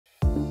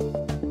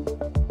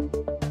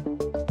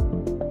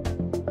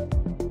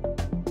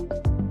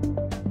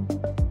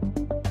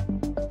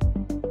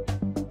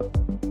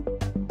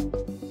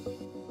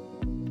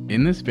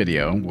In this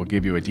video, we'll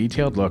give you a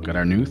detailed look at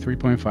our new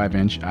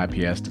 3.5-inch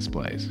IPS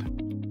displays.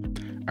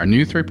 Our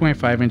new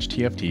 3.5-inch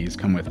TFTs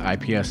come with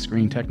IPS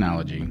screen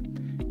technology,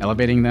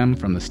 elevating them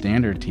from the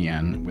standard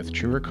TN with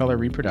truer color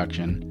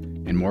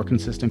reproduction and more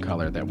consistent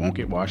color that won't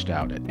get washed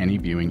out at any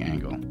viewing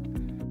angle.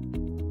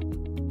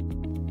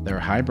 Their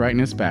high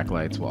brightness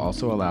backlights will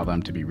also allow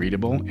them to be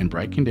readable in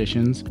bright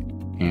conditions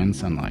and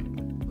sunlight.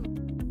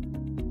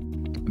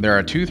 There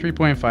are two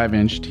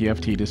 3.5-inch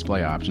TFT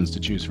display options to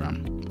choose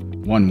from,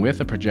 one with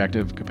a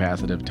projective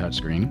capacitive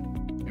touchscreen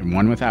and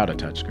one without a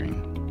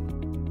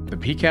touchscreen. The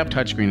PCAP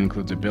touchscreen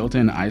includes a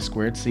built-in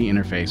I2C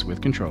interface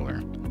with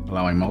controller,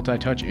 allowing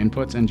multi-touch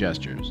inputs and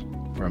gestures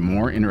for a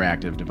more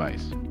interactive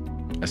device.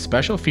 A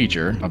special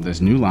feature of this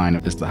new line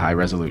is the high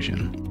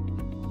resolution.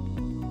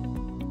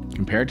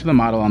 Compared to the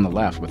model on the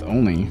left with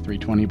only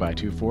 320 by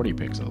 240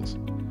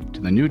 pixels,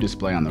 to the new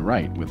display on the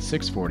right with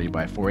 640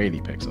 by 480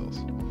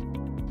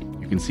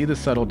 pixels. You can see the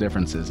subtle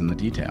differences in the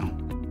detail.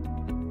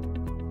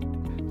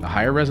 The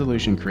higher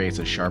resolution creates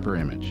a sharper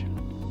image.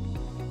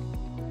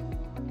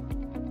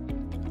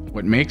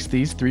 What makes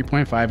these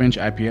 3.5-inch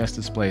IPS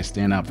displays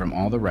stand out from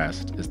all the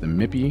rest is the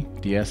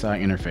MIPI DSI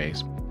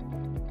interface.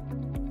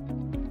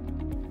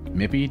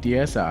 MIPI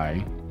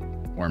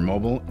DSI, or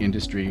Mobile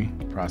Industry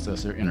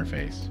Processor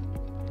Interface,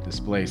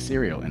 Display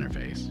Serial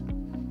Interface,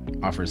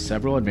 offers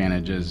several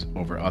advantages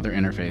over other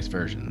interface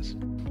versions.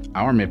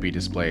 Our MIPI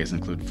displays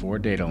include 4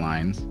 data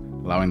lines,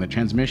 allowing the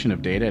transmission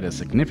of data at a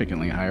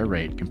significantly higher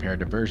rate compared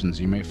to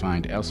versions you may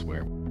find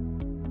elsewhere.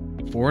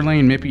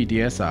 4-lane MIPI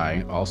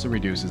DSI also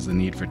reduces the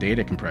need for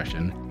data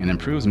compression and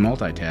improves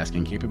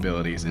multitasking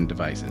capabilities in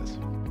devices.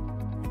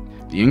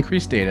 The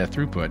increased data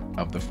throughput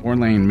of the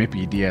 4-lane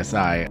MIPI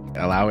DSI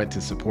allow it to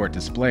support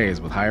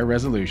displays with higher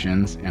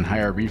resolutions and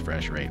higher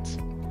refresh rates,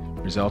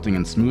 resulting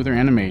in smoother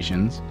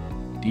animations,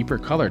 deeper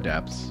color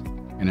depths,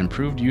 and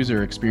improved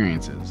user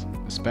experiences,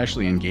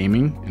 especially in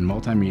gaming and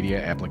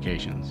multimedia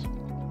applications.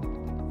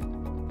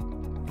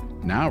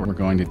 Now we're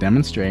going to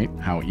demonstrate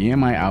how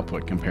EMI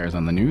output compares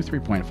on the new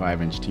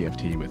 3.5-inch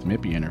TFT with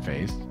MIPI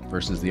interface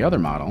versus the other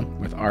model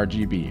with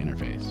RGB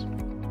interface.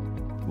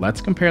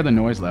 Let's compare the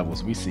noise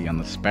levels we see on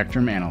the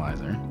spectrum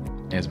analyzer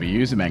as we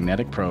use a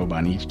magnetic probe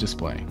on each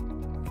display.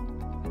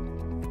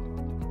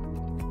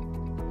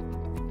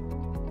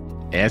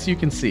 As you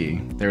can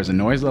see, there is a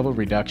noise level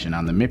reduction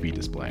on the MIPI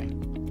display.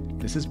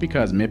 This is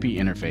because MIPI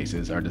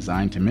interfaces are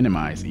designed to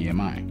minimize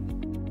EMI.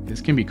 This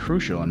can be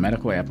crucial in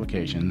medical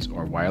applications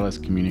or wireless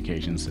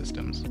communication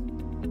systems.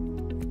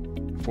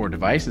 For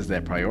devices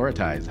that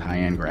prioritize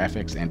high-end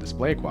graphics and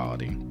display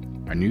quality,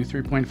 our new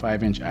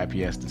 3.5-inch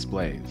IPS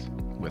displays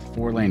with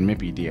 4-lane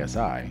MIPI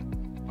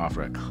DSI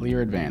offer a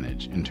clear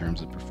advantage in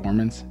terms of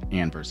performance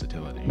and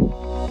versatility.